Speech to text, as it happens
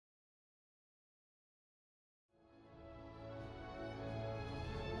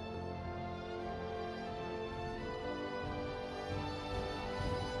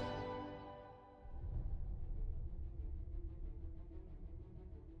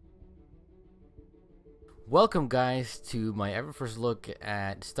Welcome guys to my ever first look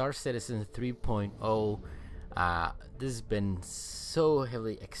at Star Citizen 3.0. This has been so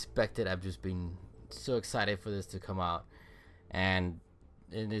heavily expected. I've just been so excited for this to come out, and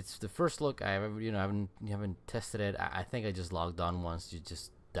it's the first look I've ever, haven't tested it. I think I just logged on once to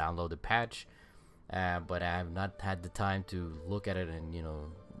just download the patch, but I have not had the time to look at it and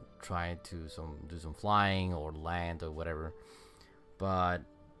try to do some flying or land or whatever. But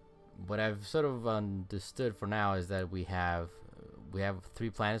what I've sort of understood for now is that we have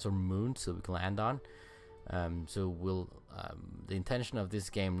 3 planets or moons that we can land on. The intention of this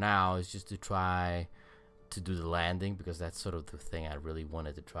game now is just to try to do the landing, because that's sort of the thing I really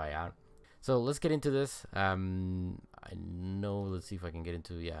wanted to try out. So let's get into this. Let's see if I can get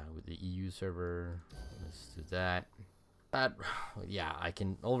into with the EU server. Let's do that. Yeah, I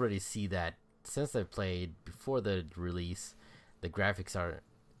can already see that since I played before the release, the graphics are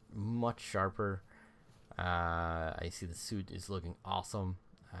much sharper. I see the suit is looking awesome.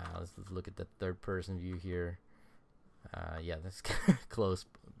 Let's look at the third person view here. Yeah, that's close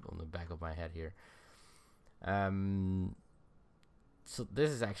on the back of my head here. So this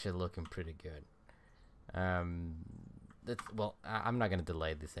is actually looking pretty good. Well, I'm not gonna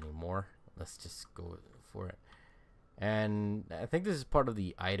delay this anymore. Let's just go for it. And I think this is part of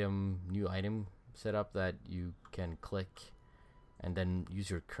the new item setup that you can click and then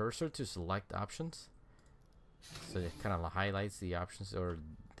use your cursor to select options. So it kind of highlights the options or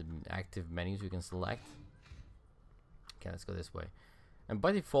the active menus you can select. Okay, let's go this way. And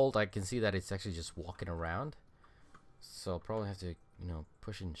by default, I can see that it's actually just walking around. So I'll probably have to,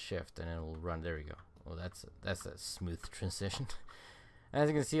 push in shift and it will run. There we go. Well, that's a smooth transition. As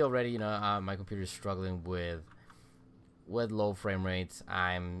you can see already, my computer is struggling with low frame rates.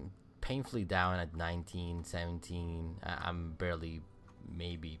 I'm painfully down at 19, 17. I'm barely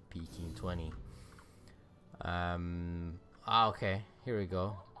maybe peaking 20. Okay, here we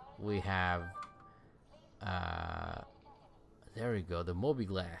go. We have there we go, the Moby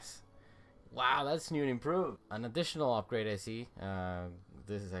Glass. Wow, that's new and improved. An additional upgrade I see.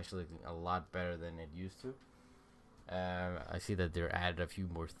 This is actually a lot better than it used to. I see that they're added a few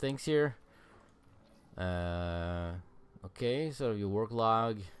more things here. Okay, so your work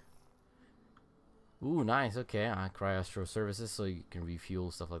log. Ooh, nice. Okay, Cryostro services, so you can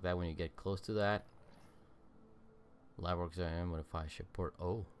refuel stuff like that when you get close to that. Lab works modify ship port.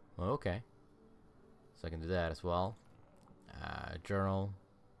 Oh, okay. So I can do that as well. Journal,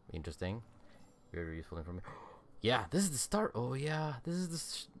 interesting. Very useful information. Yeah, this is the start. Oh yeah, this is the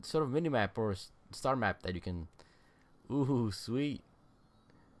sort of mini map or star map that you can. Ooh, sweet.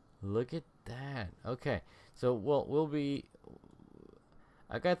 Look at that. Okay, so we'll be.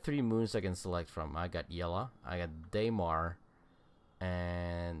 I got 3 moons I can select from. I got Yella, I got Daymar,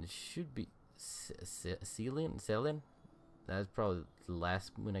 and should be Celian. That's probably the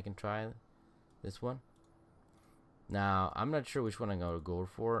last moon I can try. This one. Now I'm not sure which one I'm gonna go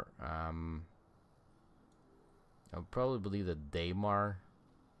for. I would probably believe that Daymar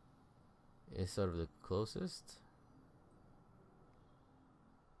is sort of the closest.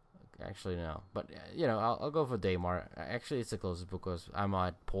 Actually no, but I'll go for Daymar. Actually, it's the closest because I'm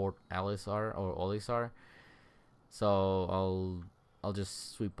at Port Alisar or Olisar, so I'll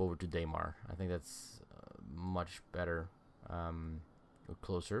just sweep over to Daymar. I think that's much better, or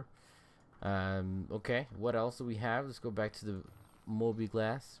closer. Okay, what else do we have? Let's go back to the Moby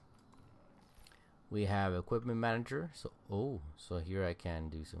Glass. We have equipment manager. So here I can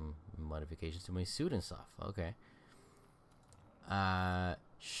do some modifications to my suit and stuff. Okay.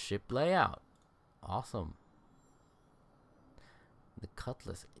 Ship layout, awesome. The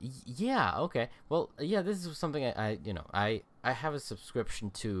Cutlass, yeah, okay. Well, yeah, this is something I have a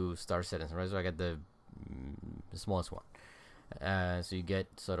subscription to Star Citizen, right? So I got the smallest one. So you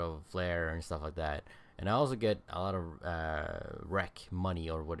get sort of flare and stuff like that, and I also get a lot of wreck money,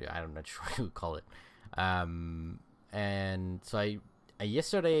 or what I'm not sure what you would call it. And so I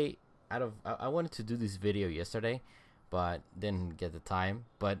yesterday I wanted to do this video yesterday, but didn't get the time.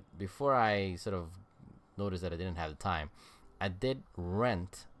 But before I sort of noticed that I didn't have the time, I did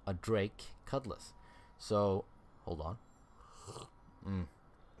rent a Drake Cutlass. So hold on.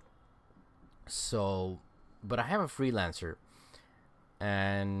 So, but I have a freelancer,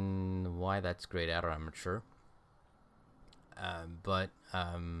 and why that's grayed out, I'm not sure.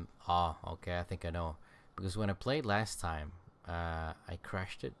 Okay, I think I know, because when I played last time, I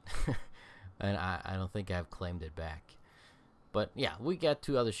crashed it, and I don't think I've claimed it back. But yeah, we got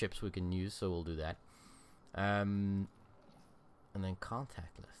 2 other ships we can use, so we'll do that. And then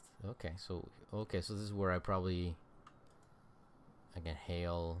contact list. Okay, so this is where I can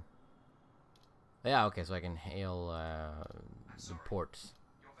hail Yeah, okay, so I can hail the ports.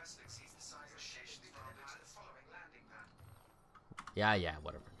 Yeah,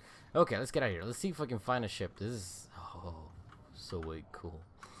 whatever. Okay, let's get out of here. Let's see if I can find a ship. This is so way cool.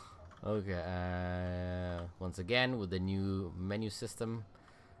 Okay, once again with the new menu system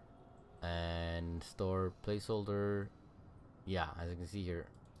and store placeholder. Yeah, as you can see here.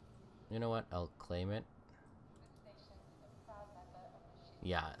 You know what? I'll claim it.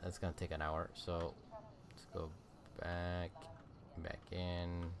 Yeah, that's gonna take an hour. So let's go back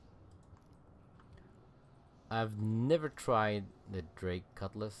in. I've never tried the Drake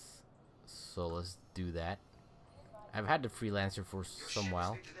Cutlass, so let's do that. I've had the freelancer for some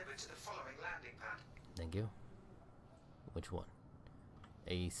while. Thank you. Which one?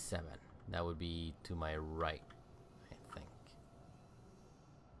 A7. That would be to my right, I think.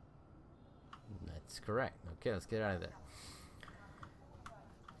 That's correct. Okay, let's get out of there.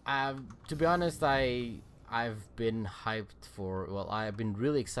 To be honest, I've been hyped for, well, I've been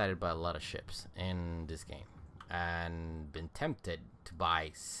really excited by a lot of ships in this game, and been tempted to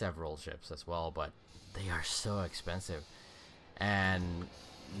buy several ships as well, but they are so expensive. And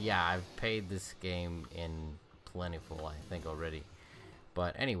yeah, I've paid this game in plentiful, I think, already.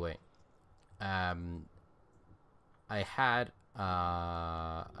 But anyway, I had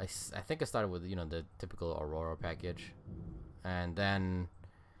I think I started with, you know, the typical Aurora package, and then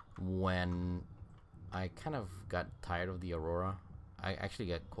when I kind of got tired of the Aurora, I actually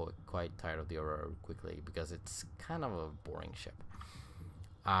got quite tired of the Aurora quickly because it's kind of a boring ship.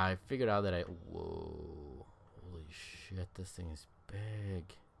 I figured out that whoa, holy shit, this thing is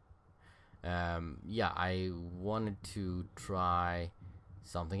big. Yeah, I wanted to try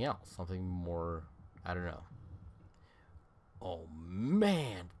something else, something more, I don't know. Oh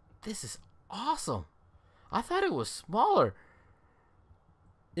man, this is awesome. I thought it was smaller.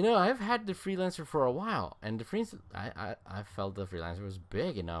 You know, I've had the freelancer for a while, and the I felt the freelancer was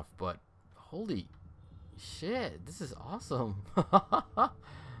big enough, but holy shit, this is awesome.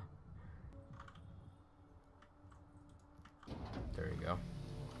 There you go.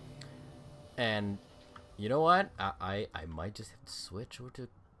 And you know what? I might just have to switch over to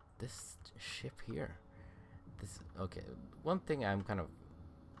this ship here. Okay. One thing I'm kind of,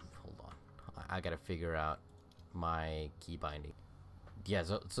 hold on. I gotta figure out my key binding. Yeah,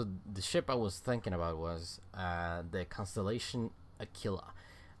 so the ship I was thinking about was the Constellation Aquila.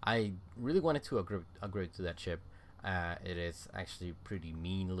 I really wanted to upgrade to that ship. It is actually pretty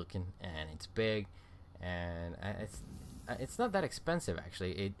mean looking, and it's big, and it's not that expensive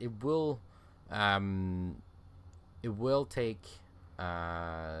actually. It will take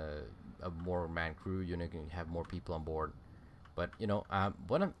a more man crew. You know, you can have more people on board. But you know,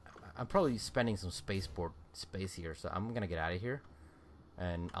 what I'm probably spending some space here, so I'm gonna get out of here.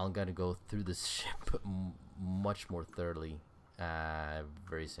 And I'm gonna go through this ship much more thoroughly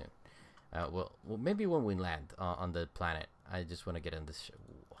very soon. Well, maybe when we land on the planet. I just want to get in this ship.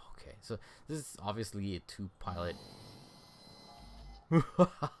 Okay, so this is obviously a 2-pilot.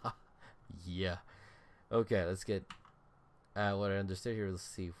 Yeah. Okay, let's get what I understood here. Let's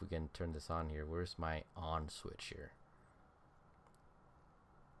see if we can turn this on here. Where's my on switch here?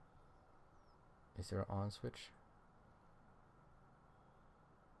 Is there an on switch?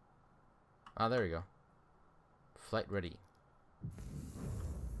 Ah, there we go. Flight ready. Hello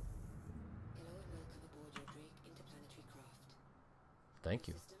and welcome aboard your Drake interplanetary craft. Thank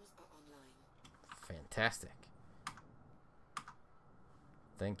you. Systems are online. Fantastic.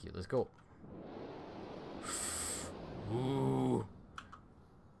 Thank you. Let's go. Ooh.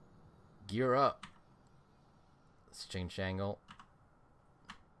 Gear up. Let's change angle.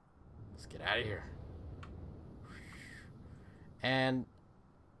 Let's get out of here. And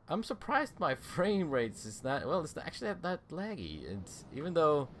I'm surprised my frame rates is not, well, it's actually not that laggy. It's, even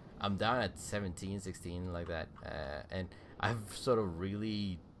though I'm down at 17, 16 like that, and I've sort of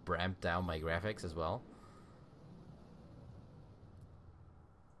really ramped down my graphics as well.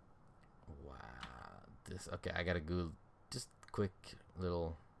 Wow, this, okay, I gotta go just quick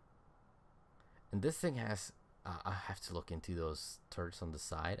little, and this thing has, I have to look into those turrets on the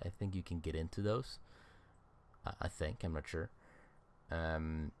side. I think you can get into those. I think, I'm not sure.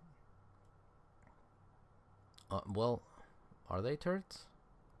 Well, are they turrets?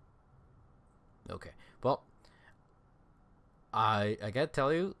 Okay. Well, I gotta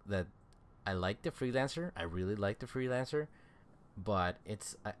tell you that I like the freelancer. I really like the freelancer, but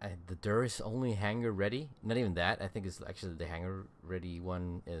it's the door is only hangar ready. Not even that. I think it's actually the hangar ready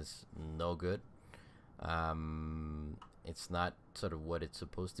one is no good. It's not sort of what it's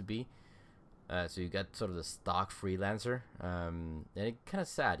supposed to be. So you got sort of the stock freelancer, and it's kind of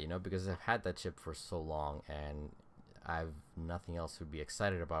sad, you know, because I've had that ship for so long, and I've nothing else to be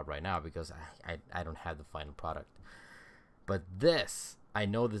excited about right now because I don't have the final product. But this, I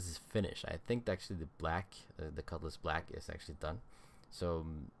know this is finished. I think actually the black, the Cutlass Black is actually done. So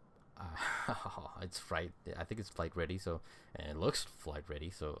it's flight. I think it's flight ready. So, and it looks flight ready.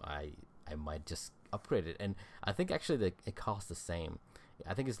 So I might just upgrade it. And I think actually it costs the same.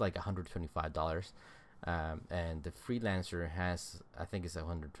 I think it's like $125. And the freelancer has, I think it's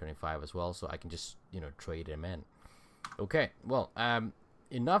 $125 as well. So I can just, you know, trade them in. Okay. Well,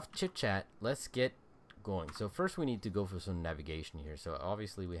 enough chit chat. Let's get going. So first we need to go for some navigation here. So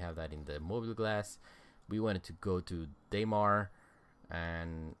obviously we have that in the mobile glass. We wanted to go to Daymar,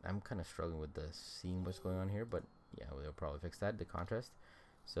 and I'm kind of struggling with the seeing what's going on here, but yeah, we'll probably fix that, the contrast.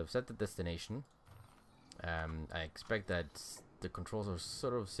 So I've set the destination. I expect that the controls are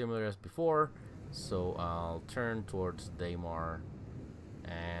sort of similar as before, so I'll turn towards Daymar,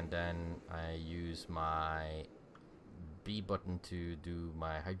 and then I use my B button to do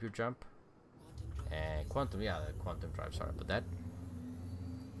my hyper jump. And quantum, yeah, the quantum drive, sorry about that.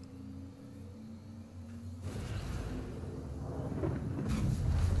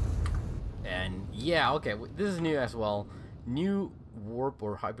 And yeah, okay, this is new as well. New warp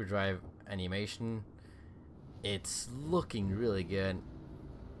or hyperdrive animation. It's looking really good.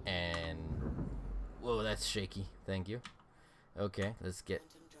 And whoa, that's shaky. Thank you. Okay, let's get.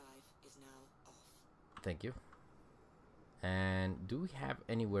 Thank you. And do we have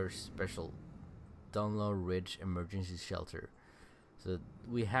anywhere special? Dunlow Ridge Emergency Shelter. So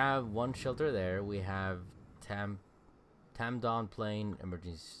we have one shelter there. We have Tamdon Plain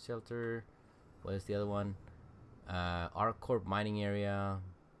Emergency Shelter. What is the other one? Arcorp Mining Area,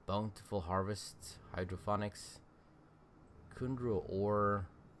 Bountiful Harvest, Hydroponics, Kundra Ore,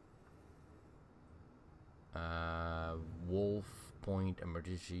 Wolf Point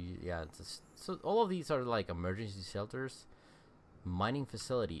Emergency. Yeah, so all of these are like emergency shelters. Mining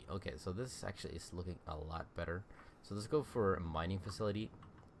facility. Okay, so this actually is looking a lot better. So let's go for a mining facility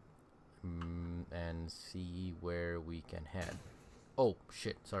and see where we can head. Oh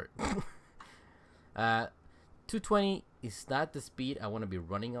shit, sorry. 220 is not the speed I want to be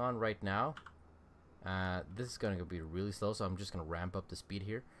running on right now. This is going to be really slow, so I'm just going to ramp up the speed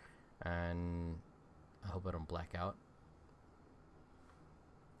here, and I hope I don't black out.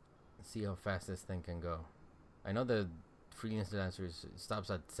 Let's see how fast this thing can go. I know the freelancer stops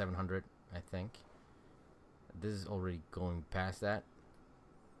at 700, I think. This is already going past that.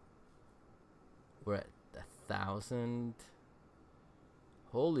 We're at 1,000.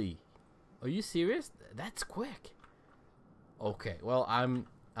 Holy, are you serious? That's quick. Okay, well, I'm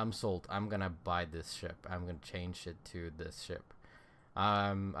sold. I'm gonna buy this ship. I'm gonna change it to this ship.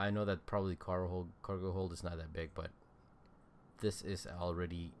 I know that probably cargo hold is not that big, but this is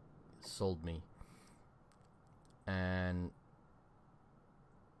already sold me. And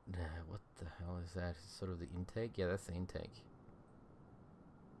what the hell is that? Sort of the intake? Yeah, that's the intake.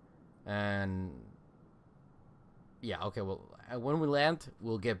 And yeah, okay, well, when we land,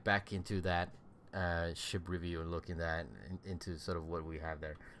 we'll get back into that ship review and look in that into sort of what we have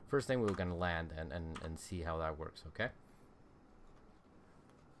there. First thing, we're gonna land and see how that works. Okay,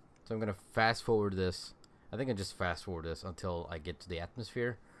 so I'm gonna fast forward this. I think I just fast forward this until I get to the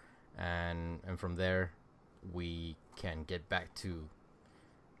atmosphere, and from there we can get back to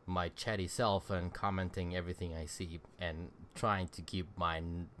my chatty self and commenting everything I see and trying to keep my,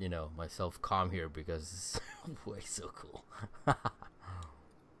 you know, myself calm here because it's way so cool.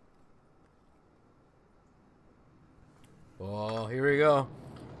 Oh, here we go.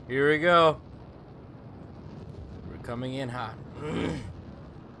 Here we go. We're coming in hot.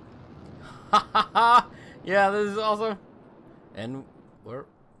 Yeah, this is awesome. And we're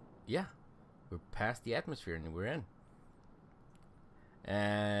past the atmosphere and we're in.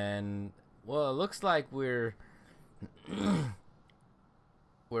 And well, it looks like we're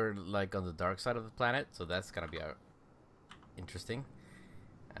like on the dark side of the planet, so that's gonna be interesting.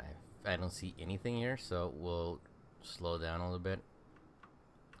 I don't see anything here, so we'll slow down a little bit,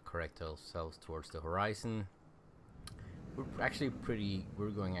 correct ourselves towards the horizon. We're going actually pretty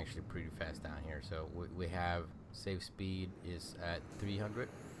fast down here, so we have safe speed is at 300.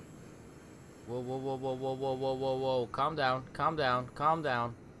 Whoa, whoa, whoa, whoa, whoa, whoa, whoa, whoa, whoa. Calm down, calm down, calm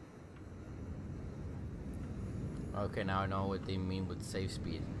down. Okay, now I know what they mean with safe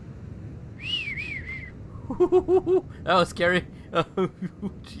speed. That was scary. Oh,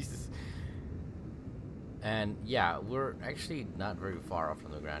 Jesus. And yeah, we're actually not very far off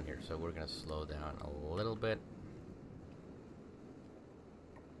from the ground here, so we're gonna slow down a little bit.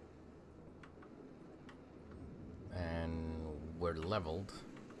 and we're leveled.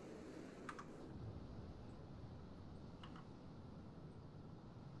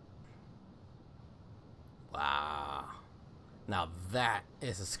 Wow. Now that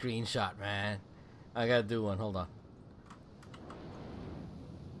is a screenshot, man. I gotta do one. Hold on.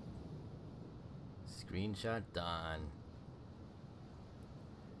 Screenshot done.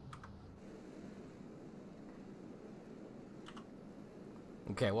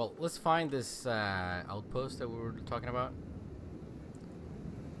 Okay, well, let's find this outpost that we were talking about.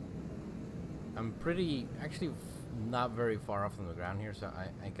 I'm actually not very far off from the ground here, so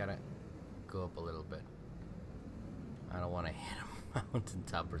I gotta go up a little bit. I don't want to hit a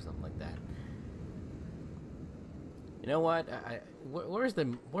mountaintop or something like that. You know what?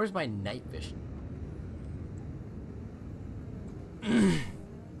 Where's my night vision?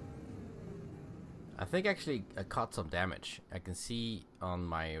 I think actually I caught some damage. I can see on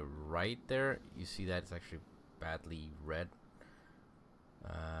my right there. You see that it's actually badly red.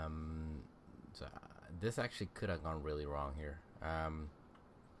 So this actually could have gone really wrong here.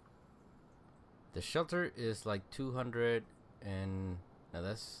 The shelter is like 200 and... No,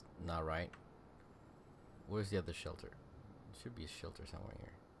 that's not right. Where's the other shelter? Should be a shelter somewhere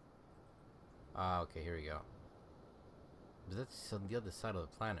here. Ah, okay, here we go. But that's on the other side of the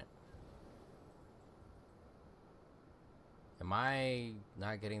planet. Am I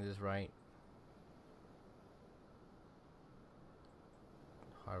not getting this right?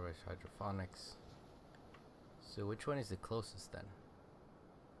 Harvest hydroponics. So which one is the closest then?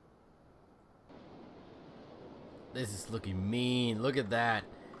 This is looking mean. Look at that.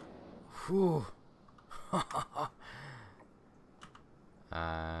 Whew.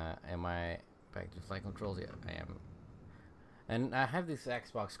 Am I back to flight controls? Yeah, I am. And I have this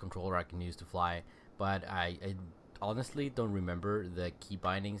Xbox controller I can use to fly, but I honestly don't remember the key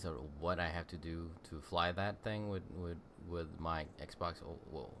bindings or what I have to do to fly that thing with my Xbox. Oh,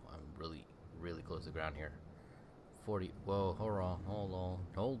 whoa, I'm really close to the ground here. 40. Whoa,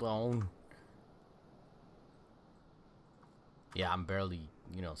 hold on. Yeah, I'm barely,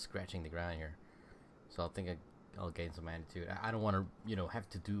 scratching the ground here. So I think I'll gain some attitude. I don't want to, have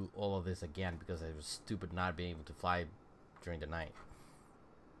to do all of this again because I was stupid not being able to fly during the night.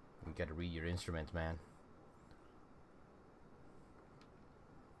 You gotta read your instruments, man.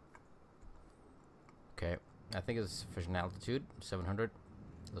 Okay, I think it's sufficient altitude, 700.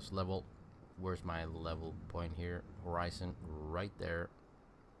 Let's level. Where's my level point here? Horizon, right there.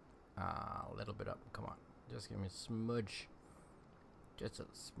 A little bit up. Come on, just give me a smudge. Just a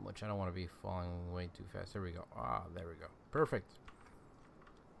smudge. I don't want to be falling way too fast. There we go. Ah, there we go. Perfect.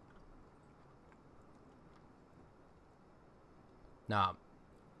 Now,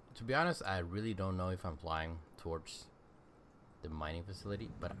 to be honest, I really don't know if I'm flying towards the mining facility,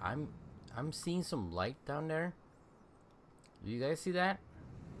 but I'm seeing some light down there. Do you guys see that?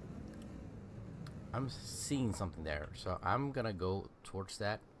 I'm seeing something there, so I'm gonna go towards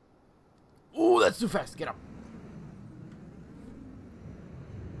that. Oh, that's too fast. Get up.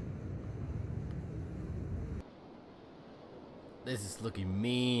 This is looking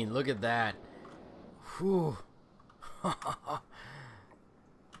mean. Look at that. Whew.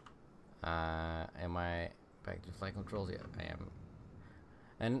 Am I back to flight controls? Yeah, I am.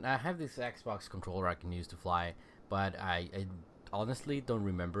 And I have this Xbox controller I can use to fly, but I honestly don't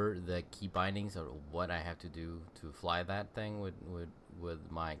remember the key bindings or what I have to do to fly that thing with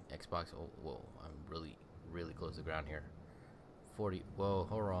my Xbox. Oh, whoa, I'm really close to the ground here. 40. Whoa,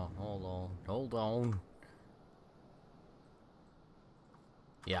 hold on.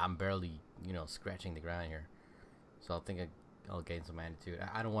 Yeah, I'm barely, scratching the ground here. So I think I'll gain some attitude.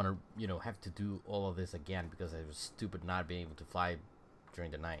 I don't want to, have to do all of this again because I was stupid not being able to fly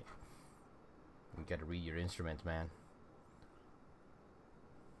during the night. You gotta read your instruments, man.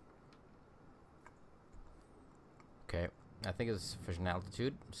 Okay, I think it's sufficient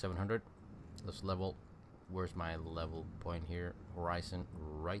altitude, 700. Let's level. Where's my level point here? Horizon,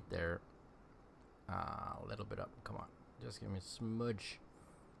 right there. A little bit up. Come on, just give me a smudge.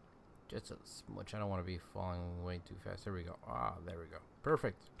 Just a smudge. I don't want to be falling way too fast. There we go. Ah, there we go.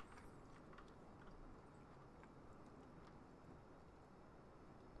 Perfect.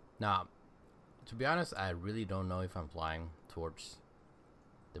 Now, to be honest, I really don't know if I'm flying towards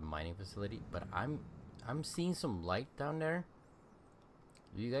the mining facility, but I'm seeing some light down there.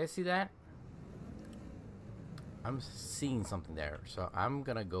 Do you guys see that? I'm seeing something there, so I'm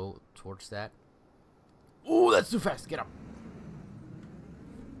gonna go towards that. Oh, that's too fast. Get up.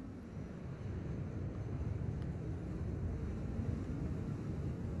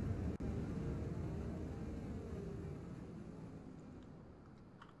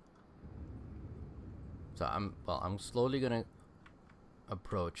 So I'm slowly gonna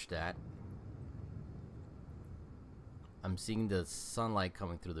approach that. I'm seeing the sunlight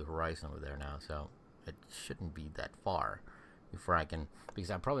coming through the horizon over there now, so it shouldn't be that far before I can,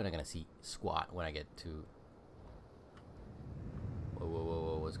 because I'm probably not gonna see squat when I get to. Whoa, whoa, whoa,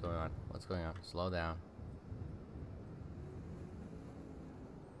 whoa! What's going on? What's going on? Slow down,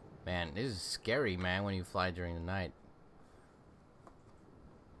 man. This is scary, man. When you fly during the night.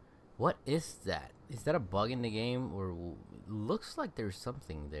 What is that? Is that a bug in the game, or looks like there's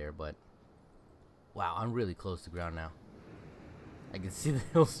something there? But wow, I'm really close to ground now. I can see the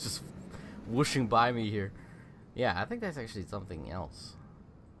hills just whooshing by me here. Yeah, I think that's actually something else.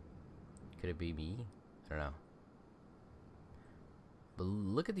 Could it be me? I don't know. But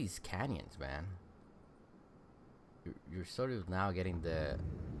look at these canyons, man. You're sort of now getting the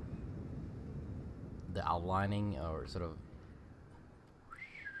outlining, or sort of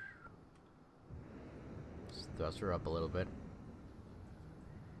thrust her up a little bit.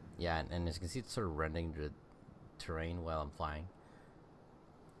 Yeah, and as you can see, it's sort of rendering the terrain while I'm flying.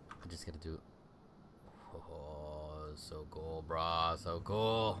 I just gotta do. Oh, so cool, brah, so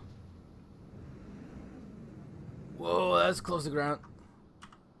cool. Whoa, that's close to ground.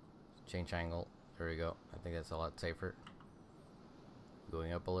 Change angle. There we go. I think that's a lot safer.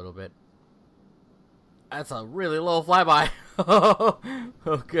 Going up a little bit. That's a really low flyby.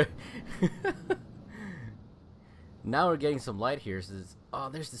 Okay. Now we're getting some light here. So oh,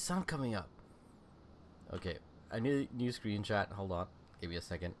 there's the sun coming up. Okay, I need a new screenshot. Hold on. Give me a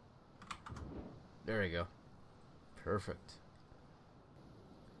second. There we go. Perfect.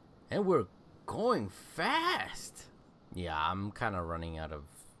 And we're going fast. Yeah, I'm kind of running out of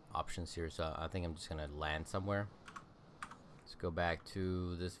options here, so I think I'm just gonna land somewhere. Let's go back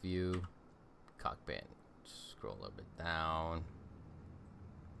to this view. Cockpit. Scroll a little bit down.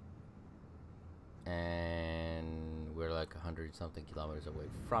 And we're like 100 something kilometers away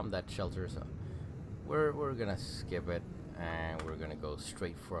from that shelter, so we're gonna skip it, and we're gonna go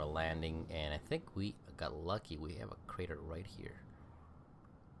straight for a landing. And I think we got lucky. We have a crater right here.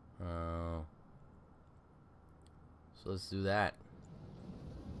 So let's do that.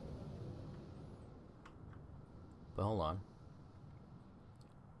 But hold on.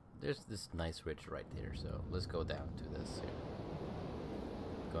 There's this nice ridge right there, so let's go down to this here.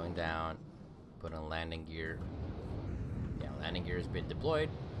 Going down. Put on landing gear. Yeah, landing gear has been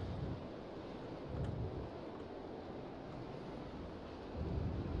deployed.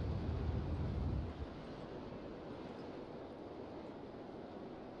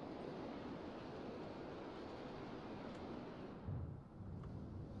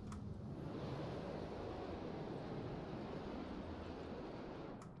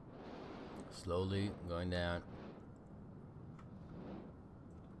 Slowly going down.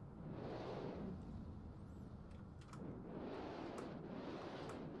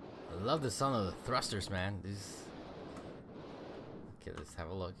 I love the sound of the thrusters, man. These. Okay, let's have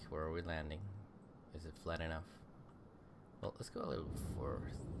a look. Where are we landing? Is it flat enough? Well, let's go a little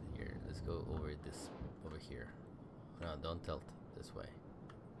forward here. Let's go over here. No, don't tilt this way.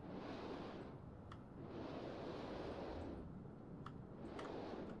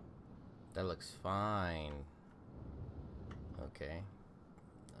 That looks fine. Okay.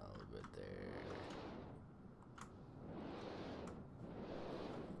 A little bit there.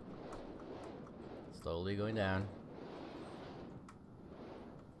 Slowly going down.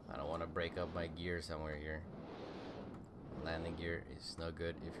 I don't want to break up my gear somewhere here. Landing gear is no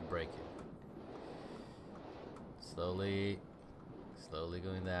good if you break it. Slowly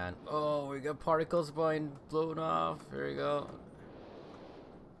going down. Oh, we got particles being blown off. There we go.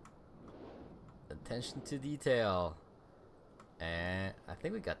 Attention to detail. And I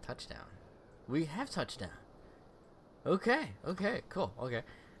think we got touchdown. We have touchdown. Okay, cool. Okay.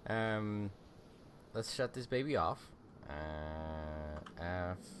 Let's shut this baby off.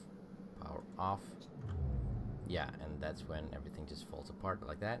 F, power off. Yeah, and that's when everything just falls apart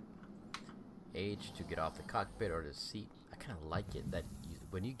like that. H to get off the cockpit or the seat. I kind of like it that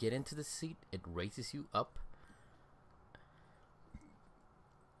when you get into the seat, it raises you up.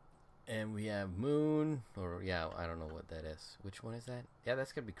 And we have moon, or yeah, I don't know what that is. Which one is that? Yeah,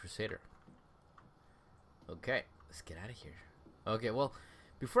 that's gonna be Crusader. Okay, let's get out of here. Okay, well,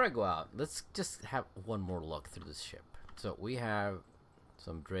 before I go out, let's just have one more look through this ship. So we have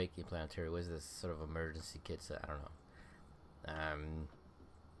some Drake planetary. What is this sort of emergency kits? I don't know.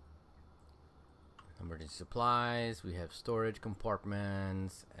 Emergency supplies. We have storage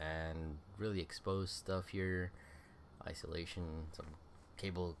compartments and really exposed stuff here. Isolation. Some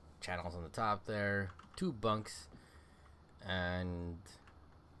cable channels on the top there. 2 bunks. And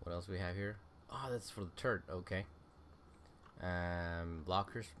what else we have here? Oh, that's for the turret. Okay.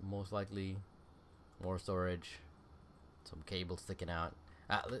 Blockers, most likely. More storage. Some cables sticking out.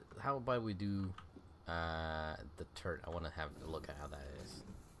 How about we do the turret? I want to have a look at how that is.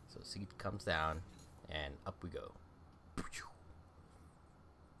 So seat comes down, and up we go. Okay,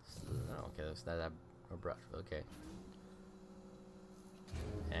 that's not that abrupt. Okay.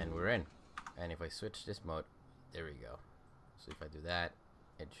 And we're in. And if I switch this mode, there we go. So if I do that,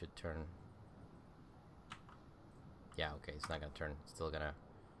 it should turn. Yeah, okay, it's not gonna turn. It's still gonna.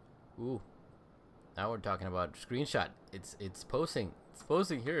 Ooh. Now we're talking about screenshot. It's posting. It's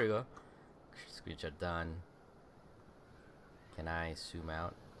posting. Here we go. Screenshot done. Can I zoom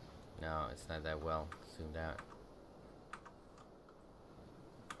out? No, it's not that well zoomed out.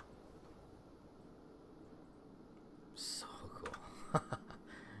 So cool.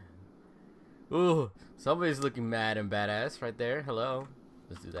 Ooh, somebody's looking mad and badass right there. Hello.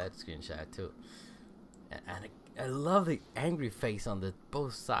 Let's do that screenshot too. And I love the angry face on the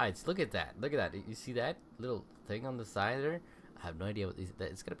both sides. Look at that. Look at that. You see that little thing on the side there? I have no idea what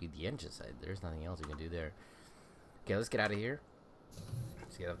it's gonna be the engine side. There's nothing else you can do there. Okay, let's get out of here.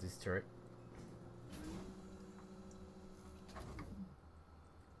 Let's get off this turret.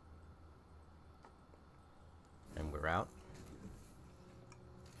 And we're out.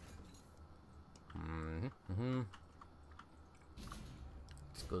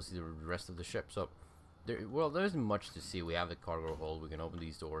 Let's go see the rest of the ship. So, there isn't much to see. We have the cargo hold. We can open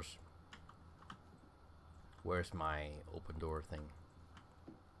these doors. Where's my open door thing?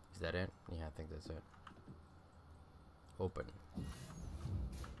 Is that it? Yeah, I think that's it. Open.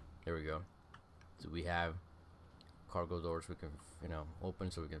 There we go. So we have cargo doors we can, open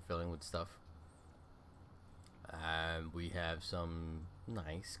so we can fill in with stuff. We have some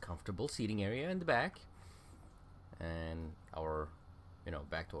nice, comfortable seating area in the back. And our,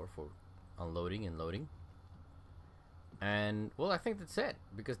 back door for unloading and loading. And, well, I think that's it.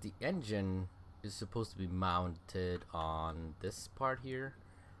 Because the engine is supposed to be mounted on this part here.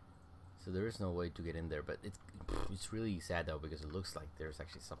 So there is no way to get in there. But it's really sad, though, because it looks like there's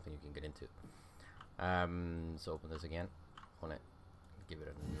actually something you can get into. So open this again. I want to give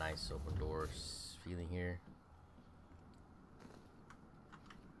it a nice open doors feeling here.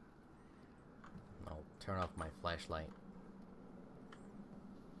 I'll turn off my flashlight.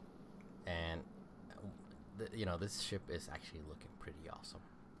 And this ship is actually looking pretty awesome.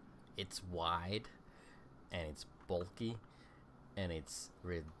 It's wide and it's bulky and it's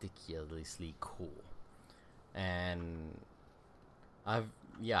ridiculously cool. And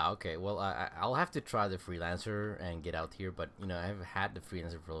okay, well, I'll have to try the freelancer and get out here, but I've had the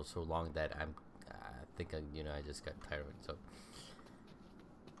freelancer for so long that I think I just got tired of it. So,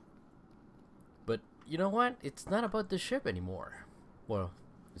 but you know what? It's not about the ship anymore. Well,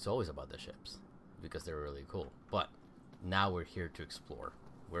 it's always about the ships because they're really cool. But now we're here to explore.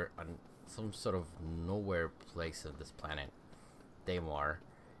 We're on some sort of nowhere place of this planet, Daymar,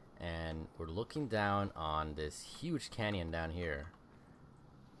 and we're looking down on this huge canyon down here.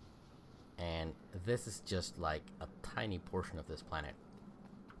 And this is just like a tiny portion of this planet.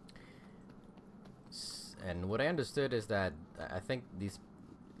 And what I understood is that I think these,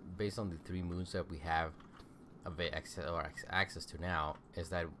 based on the 3 moons that we have access to now, is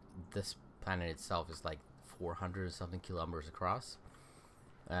that this planet itself is like 400 something kilometers across.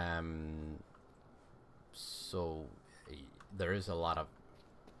 So there is a lot of,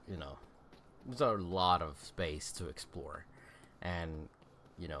 there's a lot of space to explore, and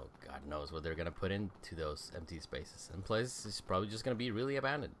God knows what they're gonna put into those empty spaces. And place is probably just gonna be really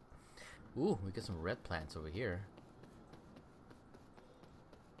abandoned. Ooh, we got some red plants over here.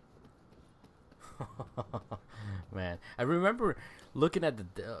 Man, I remember looking at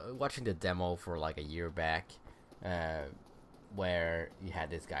watching the demo for like a year back, where you had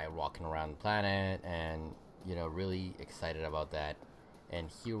this guy walking around the planet and really excited about that. And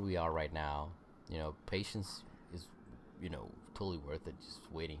here we are right now. Patience is totally worth it, just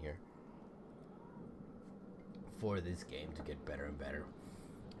waiting here for this game to get better and better.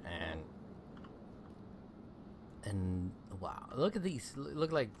 And wow, look at these.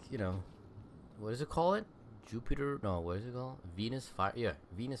 Look like, what does it call it? Jupiter? No, what is it called?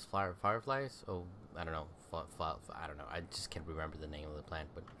 Venus fireflies? Oh, I don't know. I don't know. I just can't remember the name of the plant.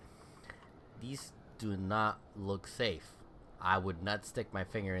 But these do not look safe. I would not stick my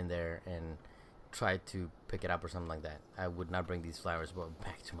finger in there and try to pick it up or something like that. I would not bring these flowers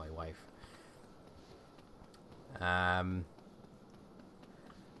back to my wife. Let's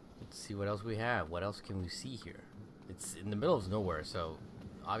see what else we have. What else can we see here? It's in the middle of nowhere, so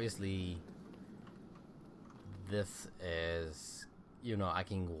obviously this is you know, I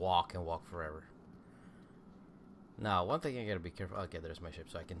can walk and walk forever. Now, one thing I gotta be careful. Okay, there's my ship,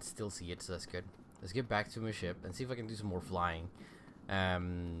 so I can still see it, so that's good. Let's get back to my ship and see if I can do some more flying.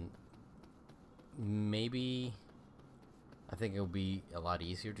 Maybe I think it'll be a lot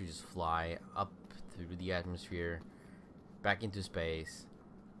easier to just fly up through the atmosphere, back into space,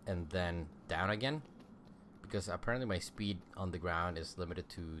 and then down again. Because apparently my speed on the ground is limited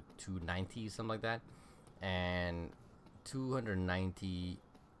to 290, something like that. And 290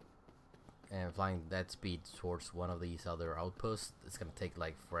 and flying that speed towards one of these other outposts, it's gonna take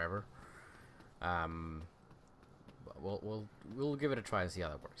like forever. We'll give it a try and see how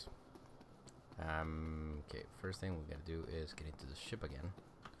that works. Okay, first thing we're gonna do is get into the ship again.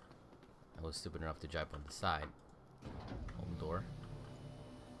 I was stupid enough to jump on the side. Home door.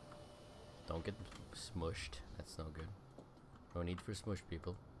 Don't get smushed. That's no good. No need for smush,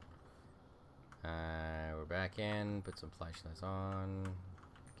 people. We're back in. Put some flashlights on.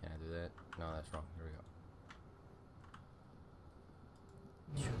 Can I do that? No, that's wrong. Here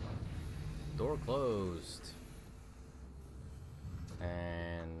we go. Door closed.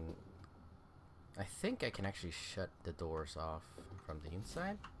 And I think I can actually shut the doors off from the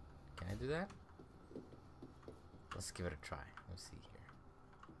inside. Can I do that? Let's give it a try. Let's see here.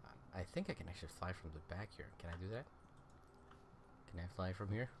 I think I can actually fly from the back here. Can I do that? Can I fly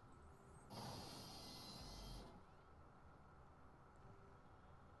from here?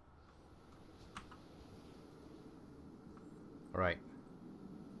 Alright.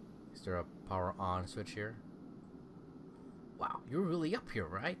 Is there a power on switch here? Wow, you're really up here,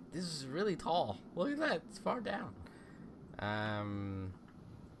 right? This is really tall. Look at that, it's far down.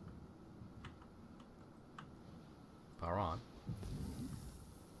 Power on.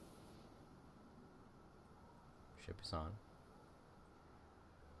 Ship is on.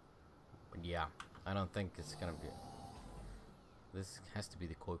 But yeah, I don't think it's gonna be. This has to be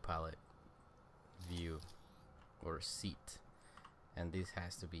the co-pilot view or seat, and this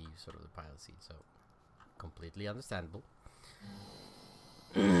has to be sort of the pilot seat. So completely understandable.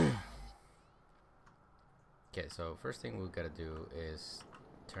 Okay, so first thing we gotta do is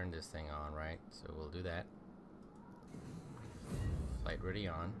turn this thing on, right? So we'll do that. Flight ready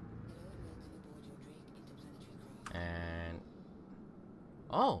on. And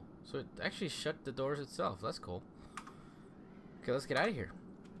oh, so it actually shut the doors itself. That's cool. Okay, let's get out of here.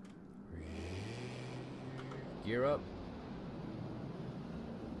 Gear up.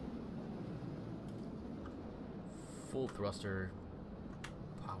 Full thruster.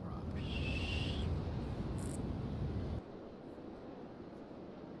 Power up.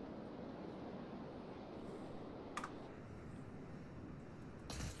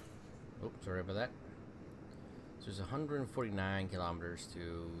 Oh, sorry about that. So there's 149 kilometers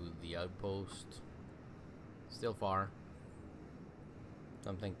to the outpost. Still far.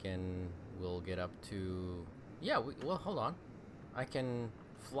 So I'm thinking we'll get up to... Yeah, well, hold on. I can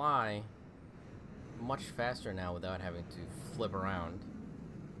fly much faster now without having to flip around.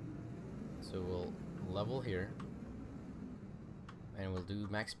 So we'll level here. And we'll do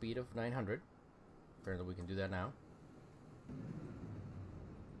max speed of 900. Apparently we can do that now.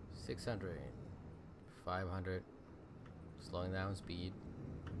 600. 500. Slowing down speed.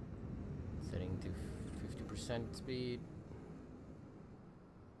 Setting to 50% speed.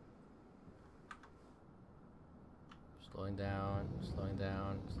 Slowing down, slowing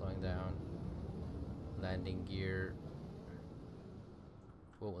down, slowing down. Landing gear.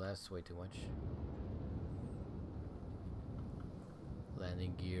 Whoa, that's way too much.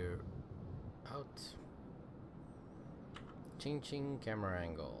 Landing gear out. Ching camera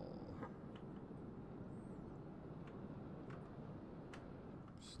angle.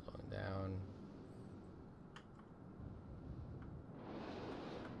 Slowing down.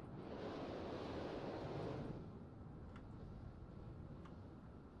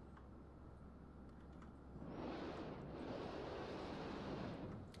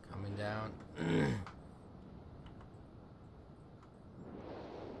 Coming down.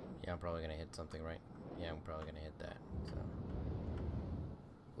 Yeah, I'm probably gonna hit something, right? Yeah, I'm probably gonna hit that. So.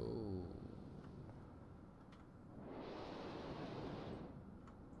 Ooh.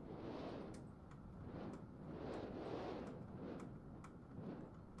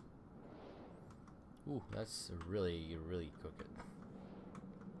 Ooh, that's really crooked.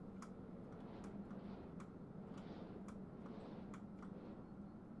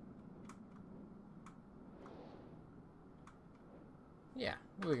 Yeah,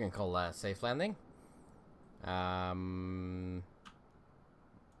 we can call that a safe landing.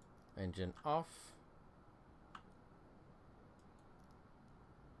 Engine off.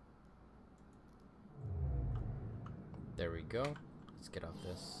 There we go. Let's get off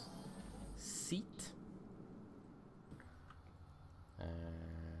this seat.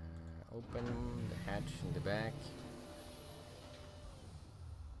 Open the hatch in the back.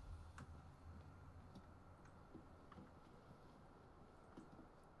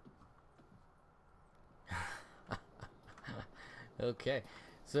 Okay,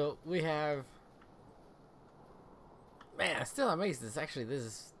 so we have. Man, I'm still amazed. This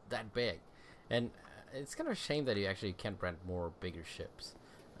is that big, and it's kind of a shame that you actually can't rent more bigger ships.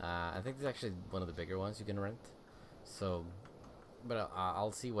 I think this is actually one of the bigger ones you can rent. So, but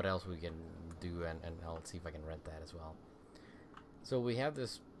I'll see what else we can do, and I'll see if I can rent that as well. So we have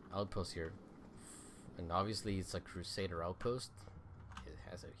this outpost here, and obviously it's a Crusader outpost. It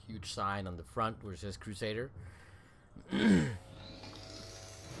has a huge sign on the front which says Crusader.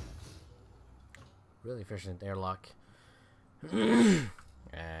 Really efficient airlock.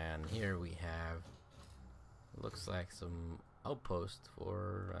 And here we have, looks like some outpost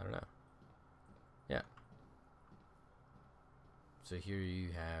for, I don't know. Yeah. So here you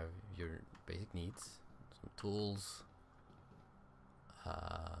have your basic needs, some tools,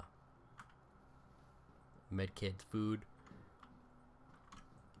 medkit, food,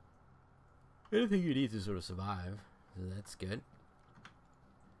 anything you need to sort of survive. So that's good.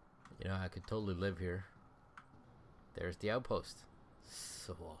 You know, I could totally live here. There's the outpost.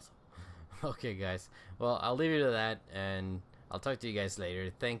 So awesome. Okay, guys. Well, I'll leave you to that, and I'll talk to you guys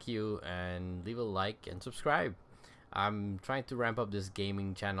later. Thank you, and leave a like and subscribe. I'm trying to ramp up this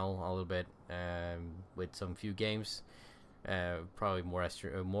gaming channel a little bit with some few games. Probably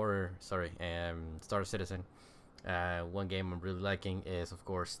Star Citizen. One game I'm really liking is, of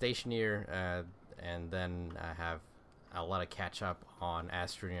course, Stationeer, and then I have a lot of catch up on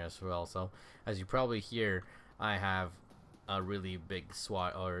Astroneer as well. So as you probably hear, I have a really big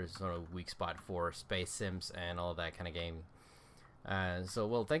SWAT or sort of weak spot for space sims and all that kind of game. So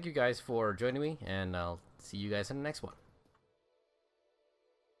well, thank you guys for joining me, and I'll see you guys in the next one.